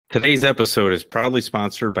Today's episode is proudly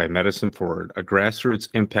sponsored by Medicine Forward, a grassroots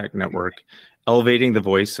impact network elevating the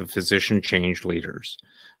voice of physician change leaders.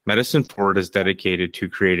 Medicine Forward is dedicated to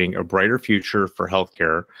creating a brighter future for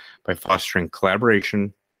healthcare by fostering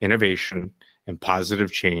collaboration, innovation, and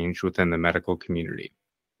positive change within the medical community.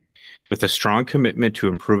 With a strong commitment to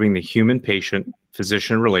improving the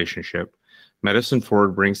human-patient-physician relationship, Medicine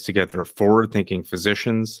Forward brings together forward-thinking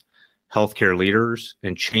physicians, healthcare leaders,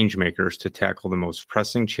 and change makers to tackle the most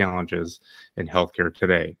pressing challenges in healthcare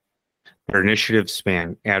today. Their initiatives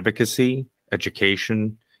span advocacy,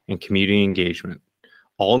 education, and community engagement,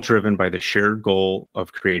 all driven by the shared goal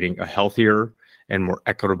of creating a healthier and more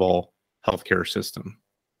equitable healthcare system.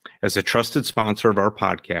 As a trusted sponsor of our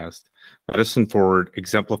podcast, Medicine Forward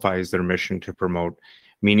exemplifies their mission to promote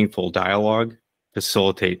meaningful dialogue,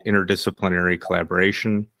 facilitate interdisciplinary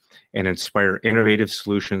collaboration, and inspire innovative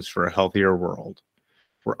solutions for a healthier world.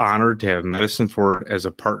 We're honored to have Medicine Forward as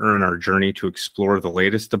a partner in our journey to explore the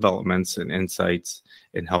latest developments and insights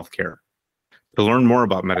in healthcare. To learn more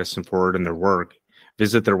about Medicine Forward and their work,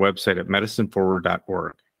 visit their website at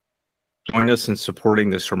medicineforward.org. Join us in supporting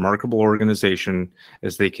this remarkable organization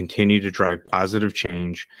as they continue to drive positive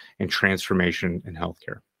change and transformation in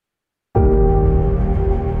healthcare.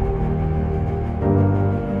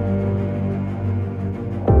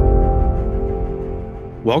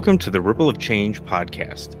 Welcome to the Ripple of Change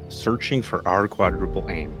podcast, Searching for Our Quadruple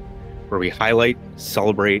Aim, where we highlight,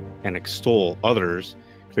 celebrate, and extol others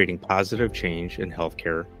creating positive change in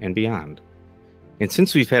healthcare and beyond. And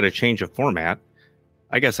since we've had a change of format,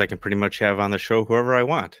 I guess I can pretty much have on the show whoever I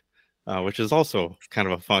want, which is also kind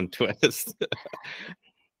of a fun twist.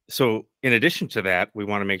 So in addition to that, we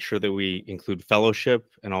want to make sure that we include fellowship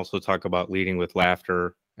and also talk about leading with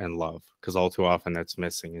laughter and love, because all too often that's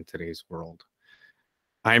missing in today's world.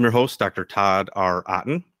 I am your host, Dr. Todd R.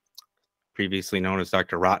 Otten, previously known as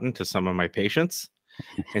Dr. Rotten to some of my patients.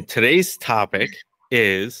 And today's topic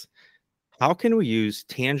is, how can we use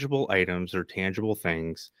tangible items or tangible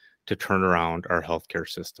things to turn around our healthcare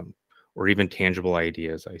system, or even tangible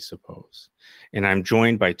ideas, I suppose. And I'm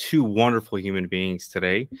joined by two wonderful human beings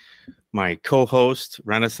today. My co-host,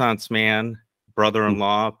 Renaissance man,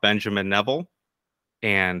 brother-in-law, Benjamin Neville,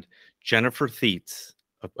 and Jennifer Thietz,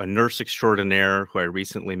 a nurse extraordinaire who I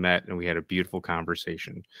recently met, and we had a beautiful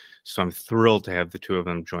conversation. So I'm thrilled to have the two of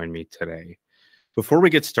them join me today. Before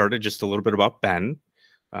we get started, just a little bit about Ben.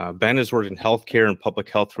 Ben has worked in healthcare and public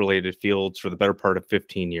health related fields for the better part of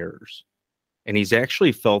 15 years. And he's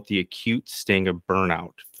actually felt the acute sting of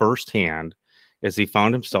burnout firsthand as he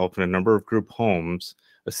found himself in a number of group homes,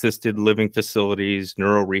 assisted living facilities,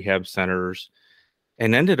 neuro rehab centers,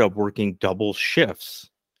 and ended up working double shifts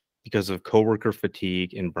because of coworker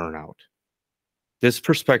fatigue and burnout. This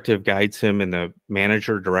perspective guides him in the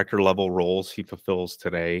manager, director level roles he fulfills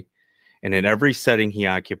today. And in every setting he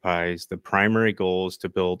occupies, the primary goal is to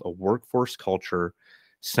build a workforce culture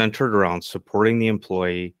centered around supporting the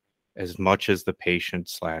employee as much as the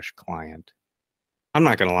patient/client. I'm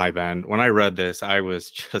not going to lie, Ben, when I read this, I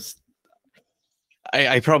was just,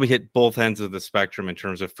 I probably hit both ends of the spectrum in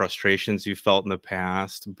terms of frustrations you felt in the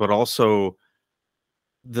past, but also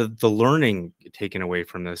the learning taken away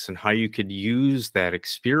from this and how you could use that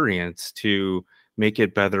experience to make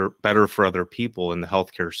it better for other people in the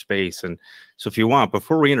healthcare space. And so if you want,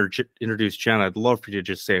 before we introduce Jen, I'd love for you to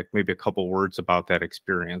just say maybe a couple words about that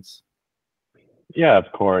experience. Yeah, of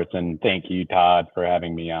course. And thank you, Todd, for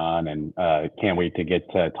having me on. And can't wait to get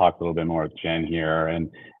to talk a little bit more with Jen here.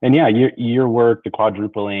 And yeah, your work, the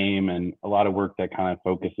quadruple aim, and a lot of work that kind of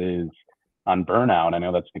focuses on burnout. I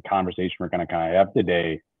know that's the conversation we're going to kind of have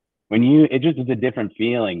today. It just is a different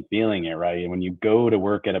feeling it, right? And when you go to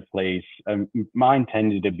work at a place, mine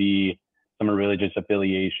tended to be some religious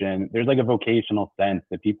affiliation. There's like a vocational sense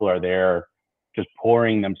that people are there just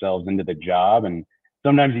pouring themselves into the job. And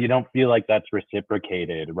sometimes you don't feel like that's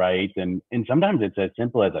reciprocated, right? And sometimes it's as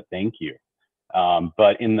simple as a thank you.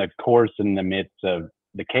 But in the midst of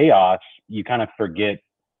the chaos, you kind of forget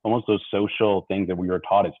almost those social things that we were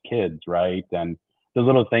taught as kids, right? And the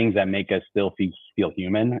little things that make us still feel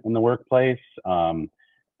human in the workplace. And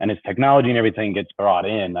as technology and everything gets brought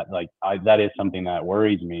in, that is something that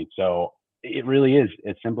worries me. So it really is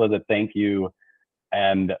as simple as a thank you.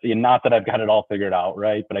 And not that I've got it all figured out,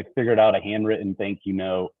 right? But I figured out a handwritten thank you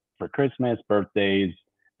note for Christmas, birthdays.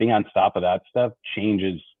 Being on top of that stuff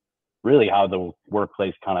changes really how the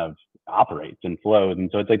workplace kind of operates and flows. And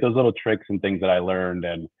so it's like those little tricks and things that I learned.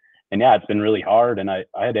 And yeah, it's been really hard. And I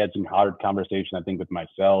had some hard conversation, I think, with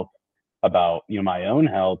myself about, my own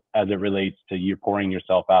health as it relates to you pouring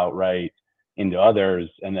yourself out right into others,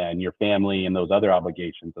 and then your family and those other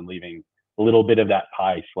obligations, and leaving a little bit of that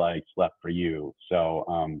pie slice left for you.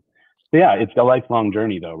 So, yeah, it's a lifelong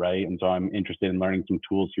journey though, right? And so I'm interested in learning some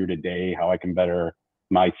tools here today, how I can better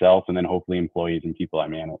myself and then hopefully employees and people I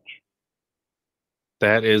manage.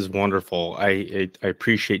 That is wonderful. I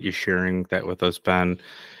appreciate you sharing that with us, Ben.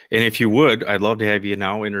 And if you would, I'd love to have you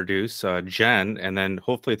now introduce Jen, and then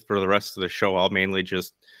hopefully for the rest of the show, I'll mainly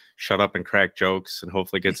just shut up and crack jokes and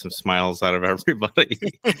hopefully get some smiles out of everybody.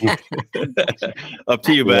 Up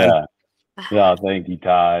to you, Ben. Yeah, thank you,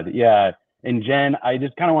 Todd. Yeah, and Jen, I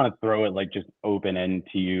just kind of want to throw it like just open end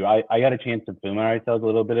to you. I got a chance to familiarize myself a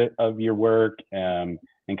little bit of your work and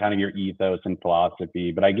kind of your ethos and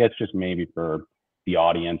philosophy, but I guess just maybe for the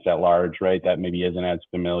audience at large, right, that maybe isn't as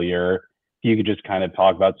familiar, if you could just kind of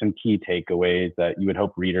talk about some key takeaways that you would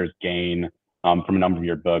hope readers gain from a number of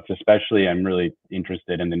your books. Especially, I'm really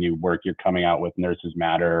interested in the new work you're coming out with, Nurses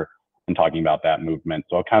Matter, and talking about that movement.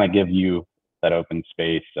 So I'll kind of give you that open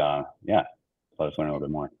space. Yeah, let us learn a little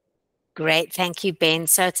bit more. Great, thank you, Ben.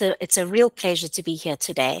 So it's a real pleasure to be here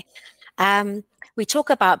today. We talk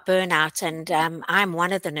about burnout, and I'm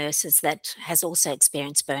one of the nurses that has also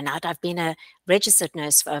experienced burnout. I've been a registered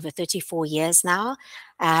nurse for over 34 years now.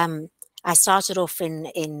 I started off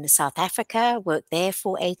in South Africa, worked there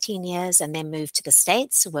for 18 years, and then moved to the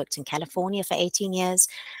States, worked in California for 18 years.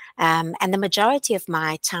 And the majority of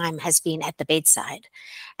my time has been at the bedside.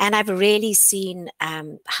 And I've really seen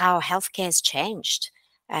how healthcare has changed.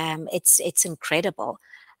 It's incredible.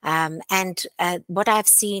 And what I've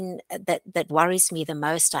seen that worries me the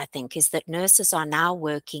most, I think, is that nurses are now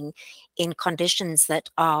working in conditions that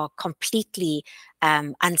are completely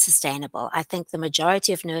unsustainable. I think the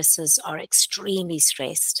majority of nurses are extremely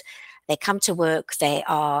stressed. They come to work, they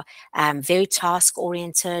are very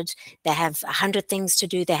task-oriented, they have 100 things to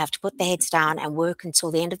do, they have to put their heads down and work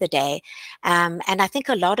until the end of the day. And I think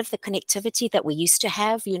a lot of the connectivity that we used to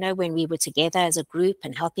have, when we were together as a group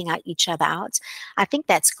and helping out each other out, I think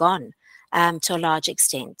that's gone. To a large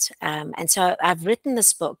extent. And so I've written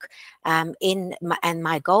this book and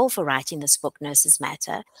my goal for writing this book, Nurses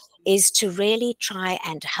Matter, is to really try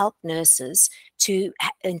and help nurses, to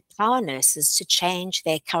empower nurses to change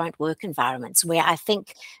their current work environments, where I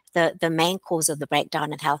think the main cause of the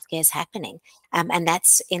breakdown in healthcare is happening. And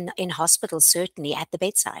that's in hospitals, certainly at the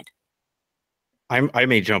bedside. I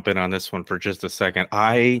may jump in on this one for just a second.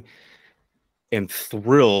 I am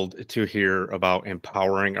thrilled to hear about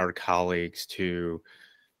empowering our colleagues to,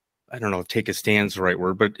 I don't know if take a stand is the right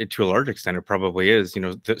word, but to a large extent, it probably is.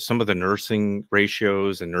 Some of the nursing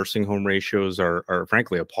ratios and nursing home ratios are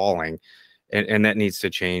frankly appalling, and that needs to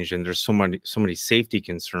change. And there's so many safety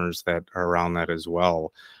concerns that are around that as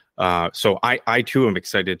well. So I too am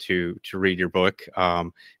excited to read your book,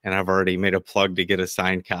 and I've already made a plug to get a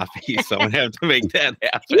signed copy, so I'm gonna have to make that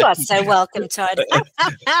happen. You are so welcome, Todd.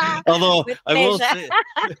 Although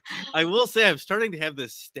I will say I'm starting to have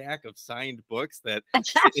this stack of signed books that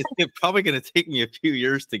it's probably going to take me a few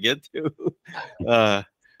years to get to.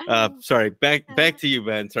 Sorry, back to you,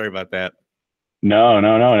 Ben. Sorry about that. No.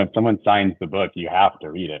 If someone signs the book, you have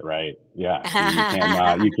to read it, right? Yeah,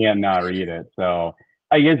 you can't not read it. So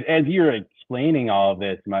I guess as you're explaining all of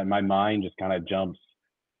this, my mind just kind of jumps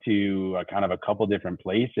to kind of a couple different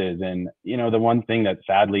places. And, the one thing that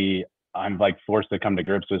sadly I'm like forced to come to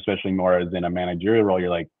grips with, especially more as in a managerial role, you're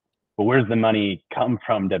like, well, where's the money come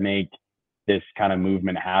from to make this kind of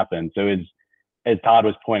movement happen? So as Todd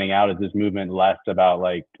was pointing out, is this movement less about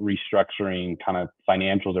like restructuring kind of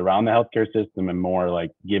financials around the healthcare system and more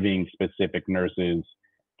like giving specific nurses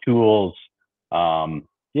tools,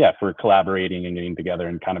 for collaborating and getting together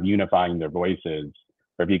and kind of unifying their voices?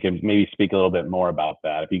 Or if you could maybe speak a little bit more about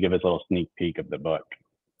that, if you give us a little sneak peek of the book.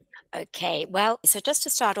 Okay, well, so just to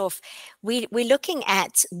start off, we're looking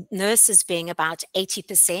at nurses being about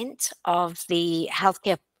 80% of the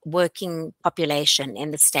healthcare working population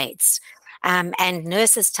in the States, and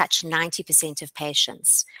nurses touch 90% of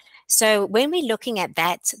patients. So when we're looking at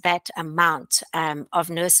that amount of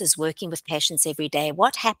nurses working with patients every day,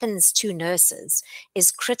 what happens to nurses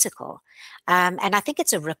is critical. And I think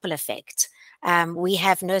it's a ripple effect. We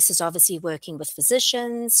have nurses obviously working with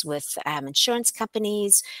physicians, with insurance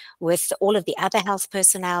companies, with all of the other health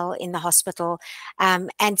personnel in the hospital.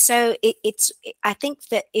 And so I think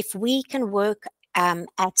that if we can work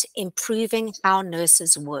at improving how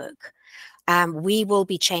nurses work, we will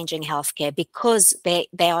be changing healthcare because they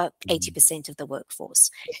are 80% of the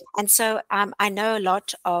workforce. And so I know a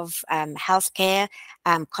lot of healthcare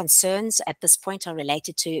concerns at this point are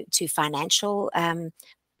related to financial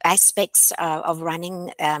aspects of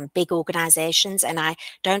running big organizations, and I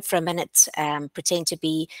don't for a minute pretend to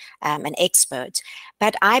be an expert.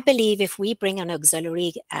 But I believe if we bring an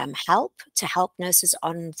auxiliary help to help nurses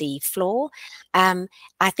on the floor,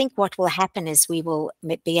 I think what will happen is we will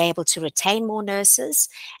be able to retain more nurses,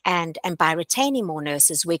 and by retaining more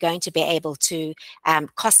nurses, we're going to be able to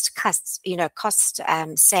cost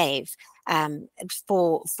save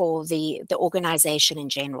for the organization in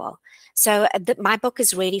general. So my book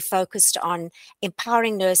is really focused on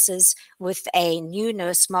empowering nurses with a new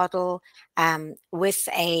nurse model, with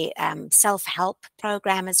a self-help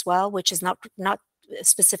program as well, which is not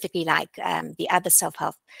specifically like the other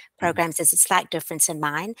self-help programs. There's a slight difference in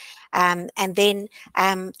mine. And then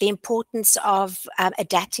the importance of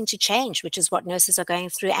adapting to change, which is what nurses are going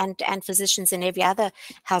through, and physicians and every other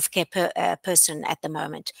healthcare person at the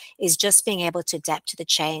moment, is just being able to adapt to the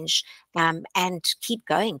change and keep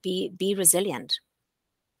going, be resilient.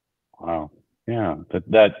 Wow. Yeah,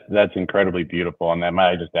 that's incredibly beautiful. And that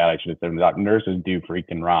might I just add, I should have said that nurses do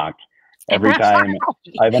freaking rock. Every time,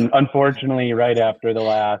 I've been unfortunately right after the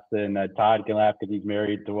last, and Todd can laugh because he's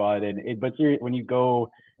married to one. But when you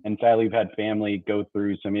go, and sadly we've had family go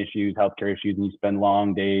through some issues, healthcare issues, and you spend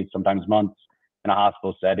long days, sometimes months, in a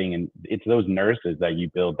hospital setting, and it's those nurses that you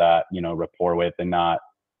build that rapport with, and not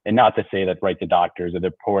to say that the doctors are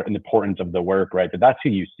the importance of the work, right? But that's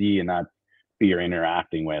who you see, and that's who you're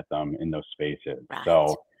interacting with in those spaces. Right.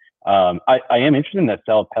 So. I am interested in the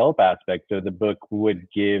self-help aspect. So the book would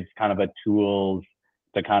give kind of a tools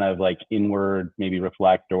to kind of like inward, maybe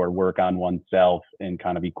reflect or work on oneself, and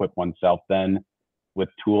kind of equip oneself then with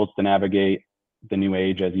tools to navigate the new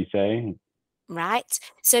age, as you say. Right.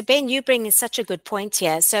 So Ben, you bring in such a good point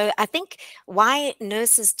here. So I think why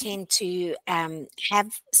nurses tend to have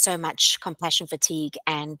so much compassion fatigue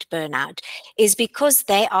and burnout is because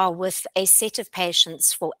they are with a set of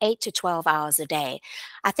patients for 8 to 12 hours a day.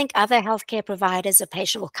 I think other healthcare providers, a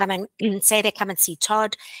patient will come in, say they come and see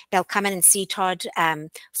Todd, they'll come in and see Todd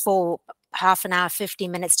for half an hour, 50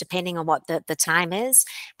 minutes, depending on what the time is.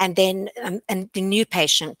 And then and the new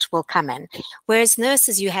patient will come in. Whereas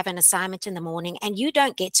nurses, you have an assignment in the morning and you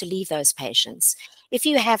don't get to leave those patients if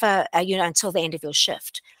you have until the end of your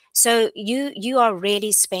shift. So you are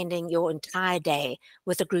really spending your entire day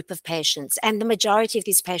with a group of patients, and the majority of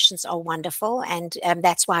these patients are wonderful. And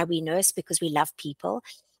that's why we nurse, because we love people.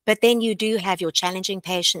 But then you do have your challenging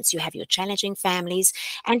patients, you have your challenging families,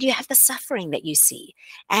 and you have the suffering that you see.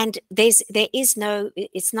 And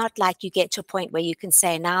it's not like you get to a point where you can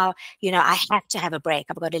say, now, I have to have a break.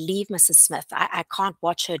 I've got to leave Mrs. Smith. I can't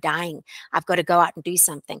watch her dying. I've got to go out and do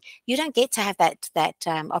something. You don't get to have that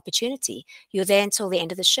opportunity. You're there until the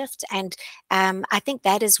end of the shift. And I think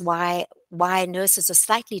that is why nurses are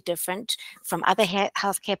slightly different from other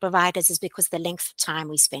healthcare providers, is because the length of time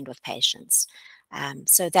we spend with patients.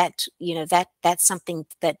 So that's something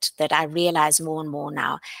that I realize more and more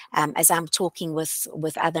now, as I'm talking with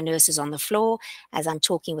other nurses on the floor, as I'm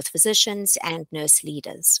talking with physicians and nurse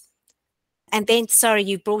leaders. And then, sorry,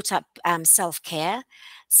 you brought up self-care.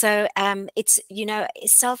 So it's,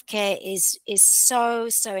 self-care is so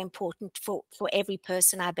important for every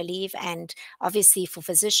person, I believe, and obviously for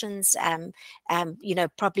physicians,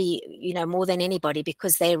 probably, more than anybody,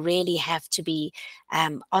 because they really have to be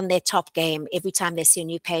on their top game every time they see a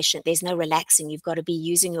new patient. There's no relaxing. You've got to be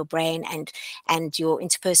using your brain and your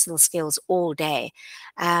interpersonal skills all day.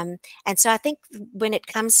 And so I think when it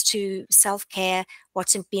comes to self-care,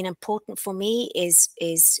 what's been important for me is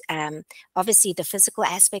obviously the physical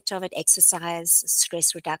aspect of it, exercise,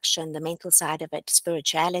 stress reduction, the mental side of it,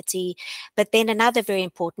 spirituality. But then another very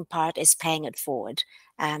important part is paying it forward.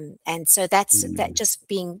 And so that's that, just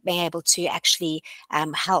being able to actually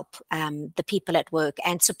help the people at work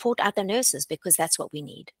and support other nurses, because that's what we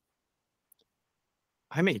need.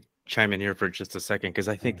 I may chime in here for just a second, because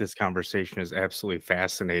I think this conversation is absolutely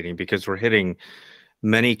fascinating, because we're hitting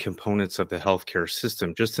many components of the healthcare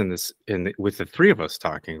system just with the three of us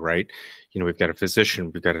talking, right? We've got a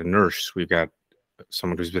physician, we've got a nurse, we've got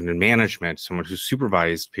someone who's been in management, someone who's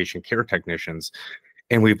supervised patient care technicians,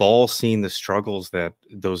 and we've all seen the struggles that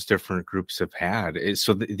those different groups have had.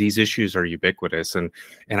 So these issues are ubiquitous, and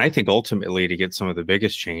I think ultimately, to get some of the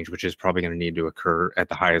biggest change, which is probably going to need to occur at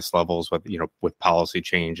the highest levels with policy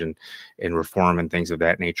change and reform and things of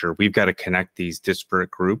that nature, we've got to connect these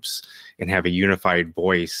disparate groups and have a unified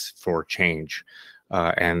voice for change.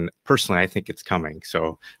 And personally, I think it's coming.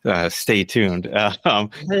 So stay tuned.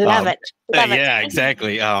 Love it. Yeah,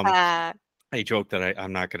 exactly. I joke that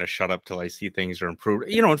I'm not going to shut up till I see things are improved.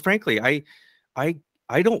 And frankly, I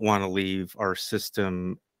don't want to leave our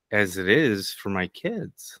system as it is for my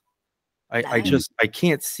kids. I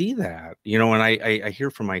can't see that, and I hear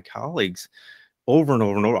from my colleagues over and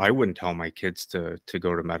over and over. I wouldn't tell my kids to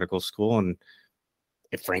go to medical school, and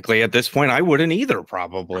frankly, at this point, I wouldn't either,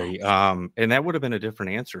 probably. And that would have been a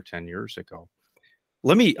different answer 10 years ago.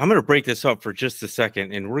 I'm going to break this up for just a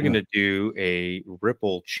second, and we're going to do a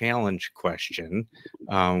Ripple challenge question,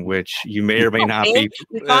 which you may or may not Ben, be.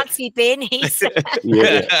 You can't see Ben. He's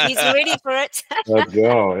ready for it. Let's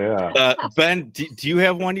go. Yeah. Ben, do you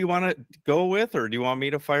have one you want to go with, or do you want me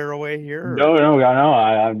to fire away here? No.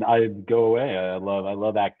 I go away. I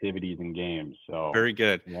love activities and games. So very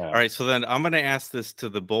good. Yeah. All right. So then I'm going to ask this to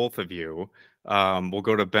the both of you. We'll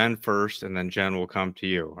go to Ben first, and then Jen will come to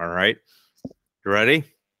you. All right. You ready?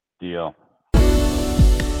 Deal.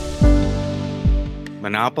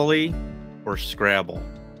 Monopoly or Scrabble?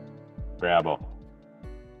 Scrabble.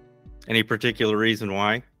 Any particular reason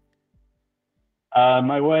why?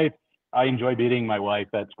 My wife, I enjoy beating my wife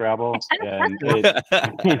at Scrabble, and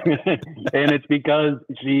it's because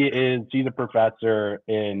she's a professor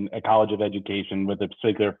in a college of education with a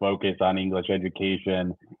particular focus on English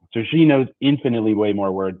education. So she knows infinitely way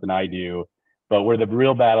more words than I do. But where the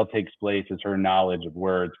real battle takes place is her knowledge of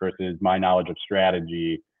words versus my knowledge of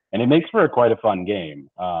strategy. And it makes for quite a fun game.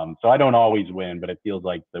 So I don't always win, but it feels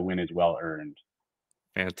like the win is well earned.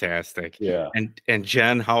 Fantastic. Yeah. And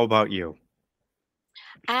Jen, how about you?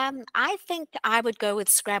 I think I would go with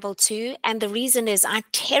Scrabble too. And the reason is I'm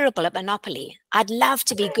terrible at Monopoly. I'd love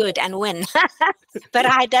to be good and win, but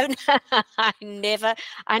I don't. I never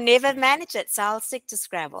manage it. So I'll stick to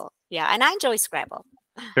Scrabble. Yeah. And I enjoy Scrabble.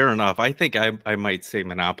 Fair enough. I think I might say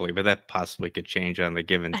Monopoly, but that possibly could change on the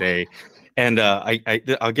given day. And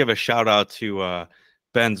I'll give a shout out to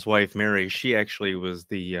Ben's wife, Mary. She actually was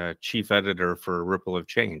the chief editor for Ripple of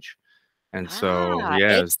Change. And so,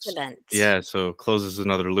 excellent. Yeah, so closes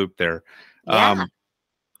another loop there. Yeah.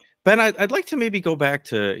 Ben, I'd like to maybe go back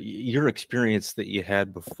to your experience that you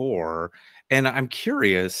had before. And I'm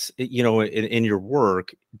curious, in your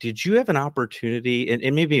work, did you have an opportunity,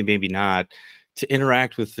 and maybe not, to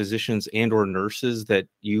interact with physicians and or nurses that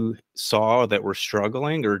you saw that were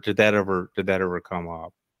struggling, or did that ever come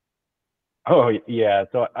up? Oh yeah.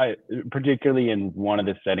 So I, particularly in one of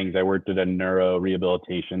the settings, I worked at a neuro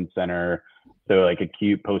rehabilitation center. So like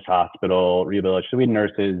acute post-hospital rehabilitation. So we had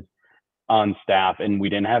nurses on staff, and we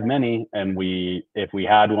didn't have many. And if we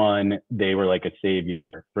had one, they were like a savior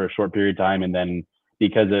for a short period of time. And then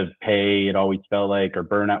because of pay, it always felt like, or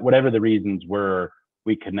burnout, whatever the reasons were,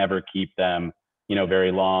 we could never keep them,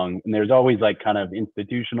 very long. And there's always like kind of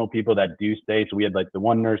institutional people that do stay. So we had like the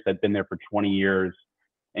one nurse that'd been there for 20 years,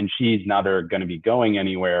 and she's never going to be going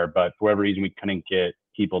anywhere. But for whatever reason, we couldn't get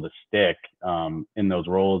people to stick in those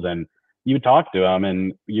roles. And you talk to them,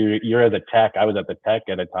 and you're as a tech. I was at the tech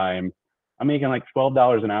at a time. I'm making like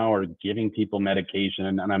 $12 an hour giving people medication,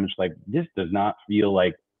 and I'm just like, this does not feel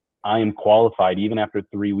like I am qualified, even after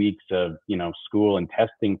 3 weeks of school and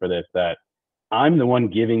testing for this, that I'm the one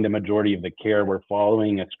giving the majority of the care. We're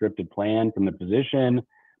following a scripted plan from the physician.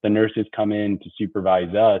 The nurses come in to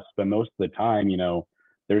supervise us, but most of the time,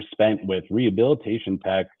 they're spent with rehabilitation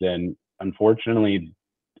techs. And unfortunately,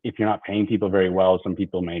 if you're not paying people very well, some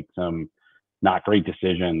people make some not great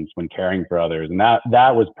decisions when caring for others. And that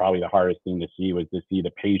was probably the hardest thing to see, was to see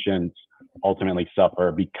the patients ultimately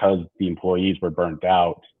suffer because the employees were burnt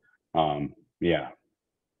out.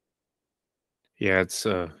 Yeah, it's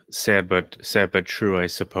sad but true, I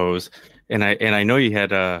suppose. And I know you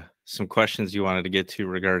had some questions you wanted to get to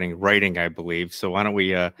regarding writing, I believe. So why don't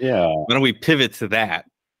we pivot to that?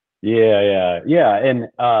 Yeah. And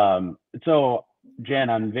so Jen,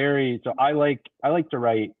 I like to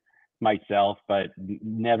write myself, but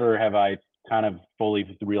never have I kind of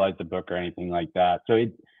fully realized the book or anything like that. So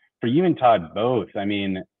for you and Todd both, I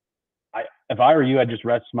mean, if I were you, I'd just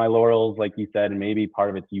rest my laurels, like you said, and maybe part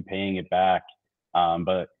of it's you paying it back.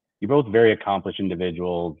 But you're both very accomplished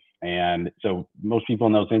individuals. And so most people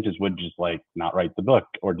in those instances would just like not write the book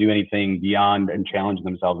or do anything beyond and challenge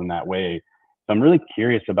themselves in that way. So I'm really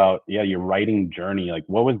curious about, your writing journey. Like,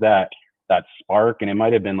 what was that spark? And it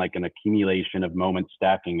might have been like an accumulation of moments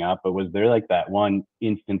stacking up, but was there like that one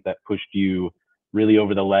instance that pushed you really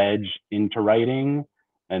over the ledge into writing?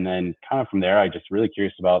 And then kind of from there, I'm just really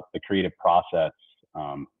curious about the creative process.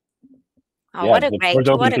 What a great,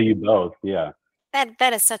 open to you both. Yeah.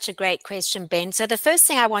 That is such a great question, Ben. So the first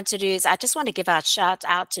thing I want to do is I just want to give a shout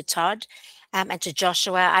out to Todd and to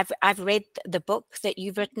Joshua. I've read the book that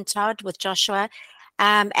you've written, Todd, with Joshua.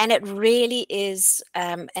 And it really is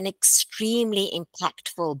an extremely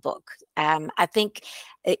impactful book. I think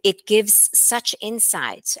it gives such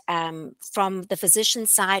insight from the physician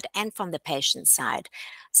side and from the patient side.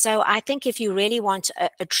 So I think if you really want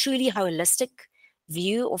a truly holistic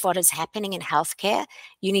view of what is happening in healthcare,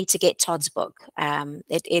 you need to get Todd's book.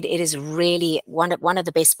 It is really one of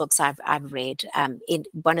the best books I've read, in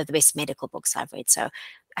one of the best medical books I've read. So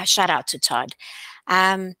shout out to Todd.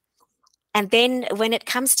 And then when it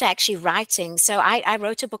comes to actually writing, so I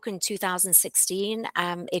wrote a book in 2016.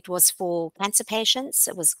 It was for cancer patients.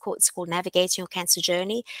 It's called Navigating Your Cancer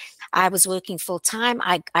Journey. I was working full time.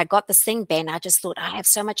 I got this thing, Ben. I just thought, I have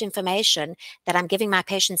so much information that I'm giving my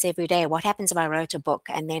patients every day. What happens if I wrote a book?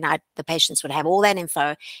 And then the patients would have all that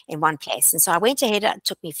info in one place. And so I went ahead. It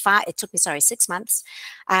took me 6 months.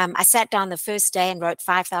 I sat down the first day and wrote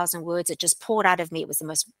 5,000 words. It just poured out of me. It was the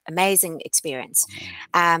most amazing experience.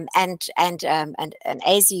 And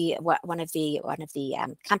AZ, one of the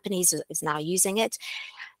companies, is now using it.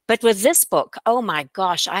 But with this book, oh my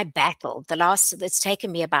gosh, I battled. It's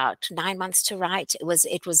taken me about 9 months to write.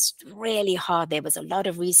 It was really hard. There was a lot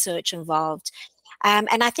of research involved.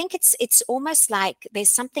 And I think it's almost like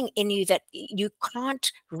there's something in you that you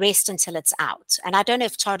can't rest until it's out. And I don't know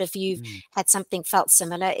if, Todd, if you've had something felt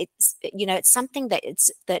similar. It's something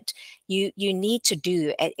that you need to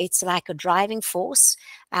do. It's like a driving force.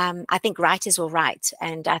 I think writers will write,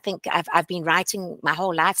 and I think I've been writing my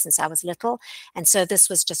whole life since I was little, and so this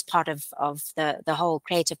was just part of the whole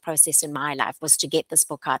creative process in my life, was to get this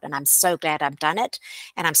book out, and I'm so glad I've done it,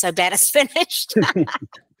 and I'm so glad it's finished.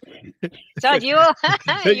 Todd, you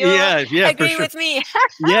agree with me?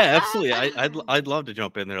 Yeah, absolutely. I'd love to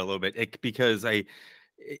jump in there a little bit, because I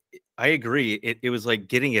agree. It was like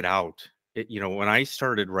getting it out. When I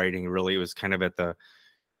started writing, really, it was kind of at the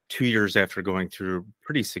 2 years after going through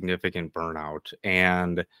pretty significant burnout,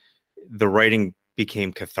 and the writing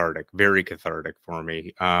became cathartic, very cathartic for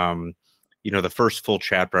me. The first full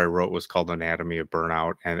chapter I wrote was called Anatomy of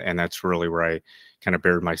Burnout. And that's really where I kind of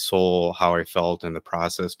bared my soul, how I felt in the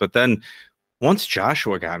process. But then once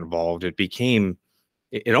Joshua got involved,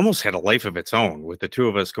 it almost had a life of its own, with the two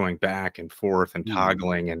of us going back and forth and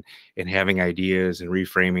toggling and having ideas and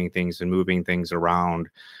reframing things and moving things around.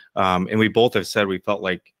 And we both have said we felt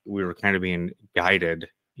like we were kind of being guided,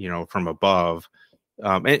 from above.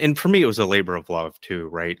 And for me, it was a labor of love too,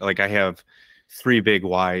 right? Like, I have 3 big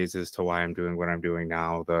whys as to why I'm doing what I'm doing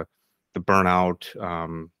now: the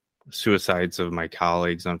burnout, suicides of my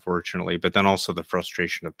colleagues, unfortunately, but then also the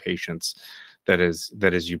frustration of patients that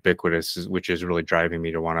is ubiquitous, which is really driving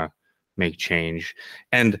me to want to make change.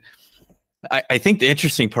 And I think the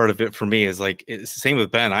interesting part of it for me is, like, it's the same with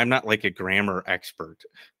Ben. I'm not like a grammar expert.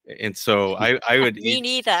 And so I would me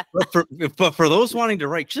neither. But for those wanting to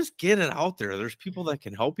write, just get it out there. There's people that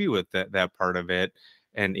can help you with that part of it,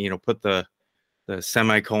 and put the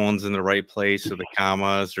semicolons in the right place, or the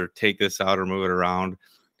commas, or take this out or move it around.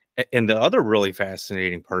 And the other really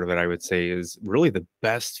fascinating part of it, I would say, is really the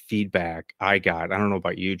best feedback I got. I don't know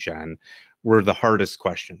about you, Jen, were the hardest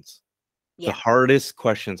questions. Yeah. The hardest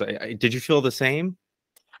questions. Did you feel the same?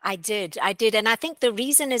 I did. And I think the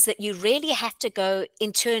reason is that you really have to go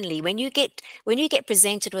internally when you get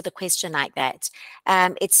presented with a question like that.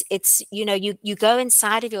 It's you go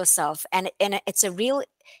inside of yourself, and it's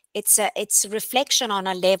a reflection on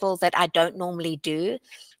a level that I don't normally do.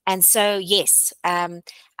 And so, yes, I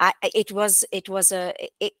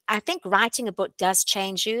think writing a book does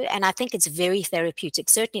change you, and I think it's very therapeutic.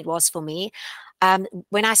 Certainly it was for me.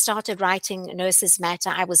 When I started writing Nurses Matter,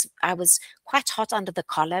 I was quite hot under the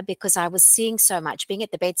collar, because I was seeing so much, being at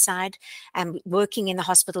the bedside and working in the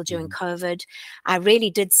hospital during COVID. I really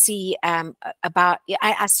did see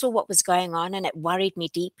I saw what was going on, and it worried me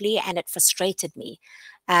deeply, and it frustrated me.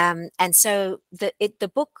 And so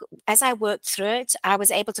the book, as I worked through it, I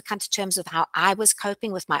was able to come to terms with how I was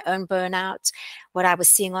coping with my own burnout, what I was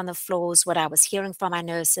seeing on the floors, what I was hearing from my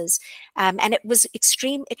nurses. And it was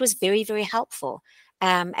extreme. It was very, very helpful.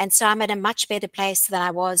 And so I'm at a much better place than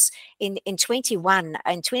I was in 2021.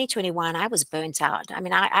 In 2021, I was burnt out. I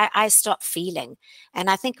mean, I stopped feeling. And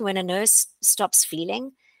I think when a nurse stops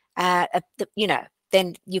feeling,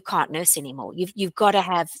 then you can't nurse anymore. You've got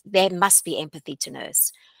to there must be empathy to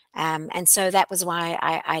nurse. And so that was why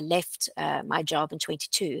I left my job in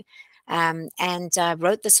 22 and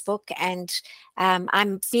wrote this book. And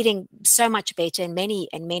I'm feeling so much better in many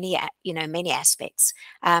aspects.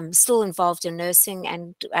 Still involved in nursing,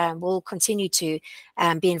 and will continue to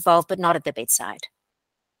be involved, but not at the bedside.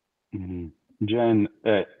 Mm-hmm. Jen,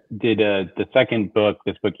 did the second book,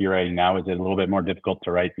 this book you're writing now, is it a little bit more difficult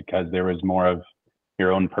to write because there was more of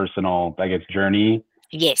your own personal, I guess, journey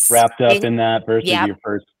Yes. wrapped up in that versus yeah. your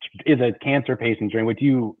first is a cancer patient journey, which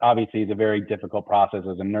you obviously is a very difficult process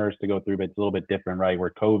as a nurse to go through, but it's a little bit different, right?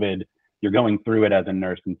 Where COVID, you're going through it as a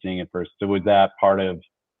nurse and seeing it first. So was that part of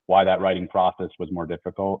why that writing process was more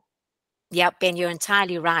difficult? Yeah, Ben, you're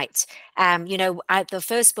entirely right. The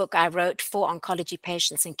first book I wrote for oncology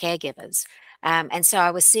patients and caregivers. And so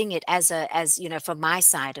I was seeing it as from my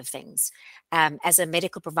side of things, as a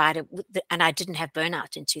medical provider, and I didn't have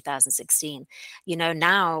burnout in 2016.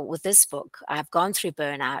 Now with this book, I've gone through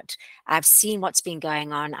burnout. I've seen what's been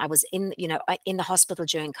going on. I was in the hospital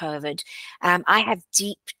during COVID. I have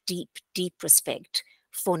deep, deep, deep respect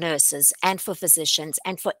for nurses and for physicians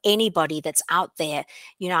and for anybody that's out there,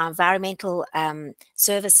 environmental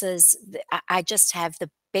services. I just have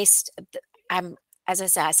the best. As I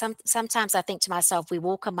say, sometimes I think to myself, we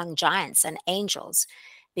walk among giants and angels,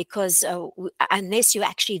 because unless you're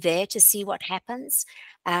actually there to see what happens,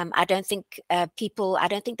 I don't think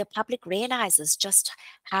the public realizes just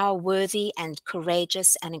how worthy and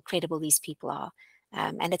courageous and incredible these people are.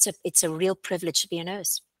 And it's a real privilege to be a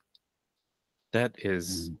nurse. That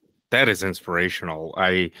is inspirational.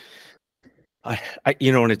 And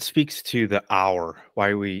it speaks to the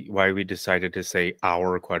why we decided to say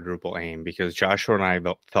our quadruple aim, because Joshua and I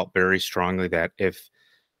felt very strongly that if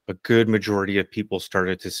a good majority of people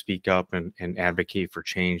started to speak up and advocate for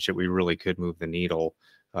change, that we really could move the needle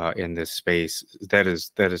in this space. That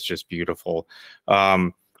is just beautiful.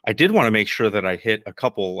 I did want to make sure that I hit a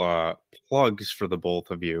couple plugs for the both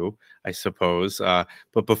of you, I suppose.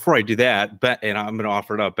 But before I do that, Ben, and I'm going to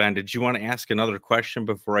offer it up, Ben, did you want to ask another question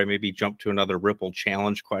before I maybe jump to another Ripple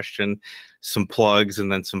Challenge question, some plugs, and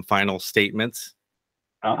then some final statements?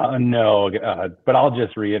 No, but I'll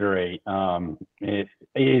just reiterate. It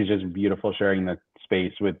is just beautiful sharing the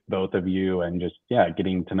space with both of you, and just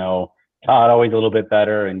getting to know Todd always a little bit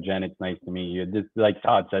better, and Jen, it's nice to meet you. Just like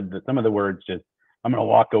Todd said, some of the words just I'm gonna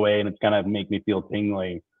walk away, and it's gonna make me feel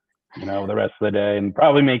tingly, the rest of the day, and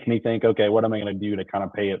probably make me think, okay, what am I gonna do to kind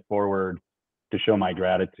of pay it forward to show my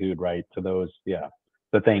gratitude, right, to those.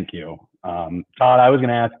 So thank you. Todd, I was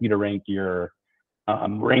gonna ask you to rank your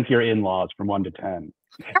in-laws from 1 to 10.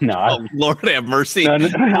 No, Lord have mercy. I'm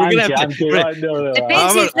kidding. Depends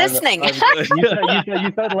who's listening. You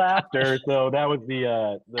said laughter, so that was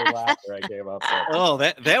the laughter I came up with. Oh,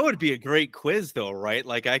 that would be a great quiz, though, right?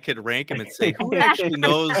 Like I could rank them and say who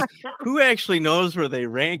actually knows where they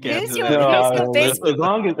rank at. As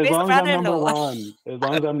long as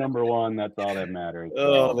I'm number one, that's all that matters.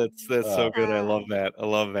 Oh, that's so good. I love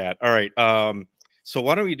that. All right. So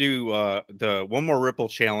why don't we do the one more Ripple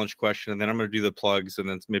Challenge question, and then I'm going to do the plugs, and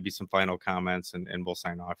then maybe some final comments, and we'll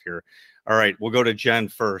sign off here. All right, we'll go to Jen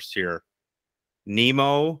first here.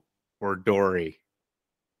 Nemo or Dory?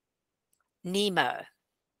 Nemo,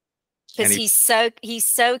 because he's so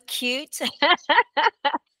cute,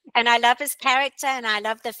 and I love his character, and I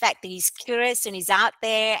love the fact that he's curious and he's out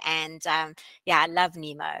there, and I love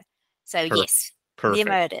Nemo. So yes, perfect.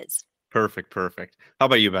 Nemo it is. Perfect. How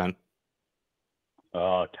about you, Ben?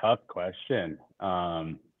 Oh, tough question.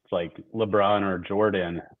 It's like LeBron or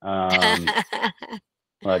Jordan.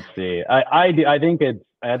 Let's see. I think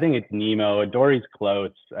it's Nemo. Dory's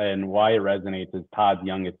close, and why it resonates is Todd's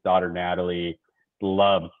youngest daughter, Natalie,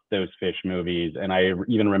 loves those fish movies, and I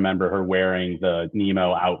even remember her wearing the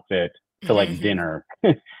Nemo outfit to like dinner.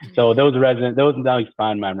 So those nice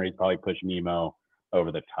fond memories probably push Nemo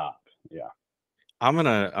over the top. Yeah. I'm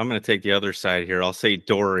gonna take the other side here. I'll say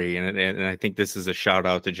Dory, and I think this is a shout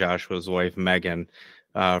out to Joshua's wife Megan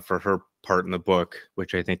for her part in the book,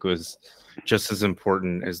 which I think was just as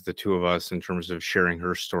important as the two of us in terms of sharing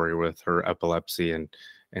her story with her epilepsy and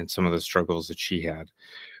some of the struggles that she had.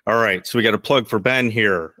 All right, so we got a plug for Ben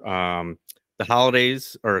here. The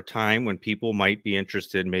holidays are a time when people might be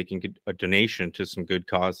interested in making a donation to some good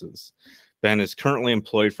causes. Ben is currently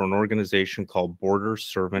employed for an organization called Border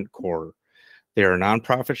Servant Corps. They are a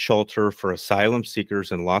nonprofit shelter for asylum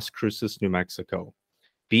seekers in Las Cruces, New Mexico.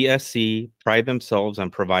 BSC pride themselves on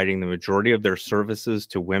providing the majority of their services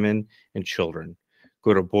to women and children.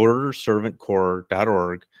 Go to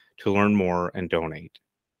borderservantcorps.org to learn more and donate.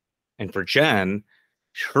 And for Jen,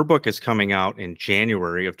 her book is coming out in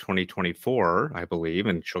January of 2024, I believe,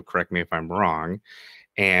 and she'll correct me if I'm wrong.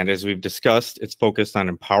 And as we've discussed, it's focused on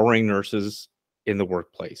empowering nurses in the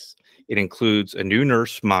workplace. It includes a new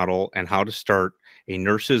nurse model and how to start a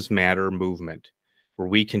Nurses Matter movement where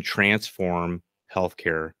we can transform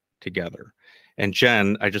healthcare together. And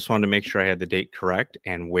Jen, I just wanted to make sure I had the date correct.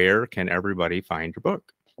 And where can everybody find your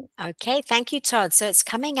book? Okay, thank you, Todd. So it's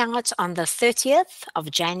coming out on the 30th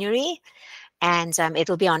of January. And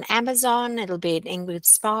it'll be on Amazon. It'll be at Ingrid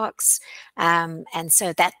Sparks. And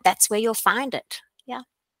so that's where you'll find it. Yeah.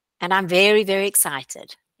 And I'm very, very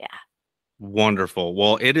excited. Yeah. Wonderful.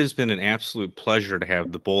 Well, it has been an absolute pleasure to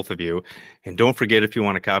have the both of you. And don't forget, if you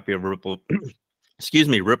want a copy of Ripple,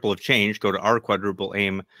 Ripple of Change, go to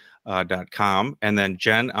ourquadrupleaim.com. And then,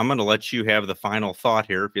 Jen, I'm going to let you have the final thought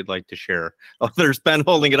here if you'd like to share. Oh, there's Ben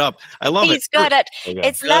holding it up. I love it. He's got it.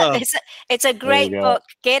 It's a great book.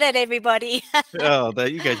 Get it, everybody. Oh,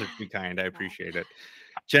 you guys are too kind. I appreciate it.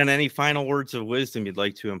 Jen, any final words of wisdom you'd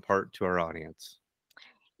like to impart to our audience?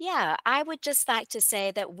 Yeah, I would just like to say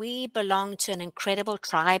that we belong to an incredible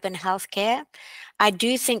tribe in healthcare. I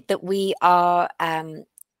do think that we are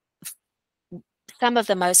some of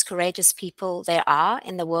the most courageous people there are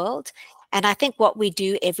in the world. And I think what we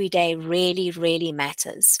do every day really, really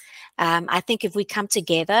matters. I think if we come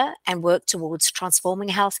together and work towards transforming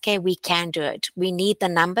healthcare, we can do it. We need the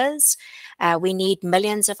numbers. We need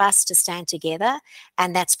millions of us to stand together,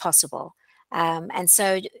 and that's possible. And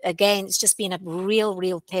so, again, it's just been a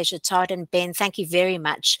real pleasure, Todd and Ben. Thank you very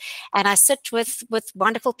much. And I sit with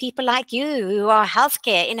wonderful people like you who are in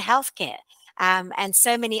healthcare, and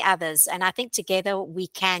so many others. And I think together we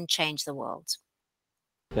can change the world.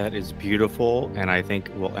 That is beautiful. And I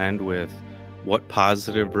think we'll end with, what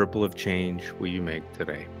positive ripple of change will you make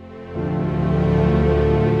today?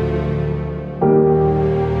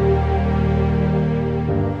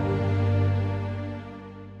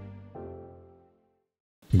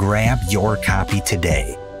 Grab your copy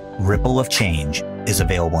today. Ripple of Change is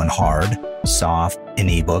available in hard, soft, and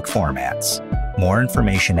ebook formats. More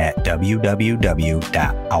information at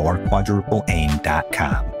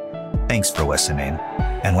www.ourquadrupleaim.com. Thanks for listening,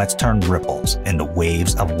 and let's turn ripples into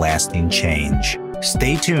waves of lasting change.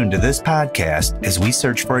 Stay tuned to this podcast as we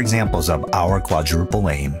search for examples of our quadruple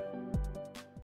aim.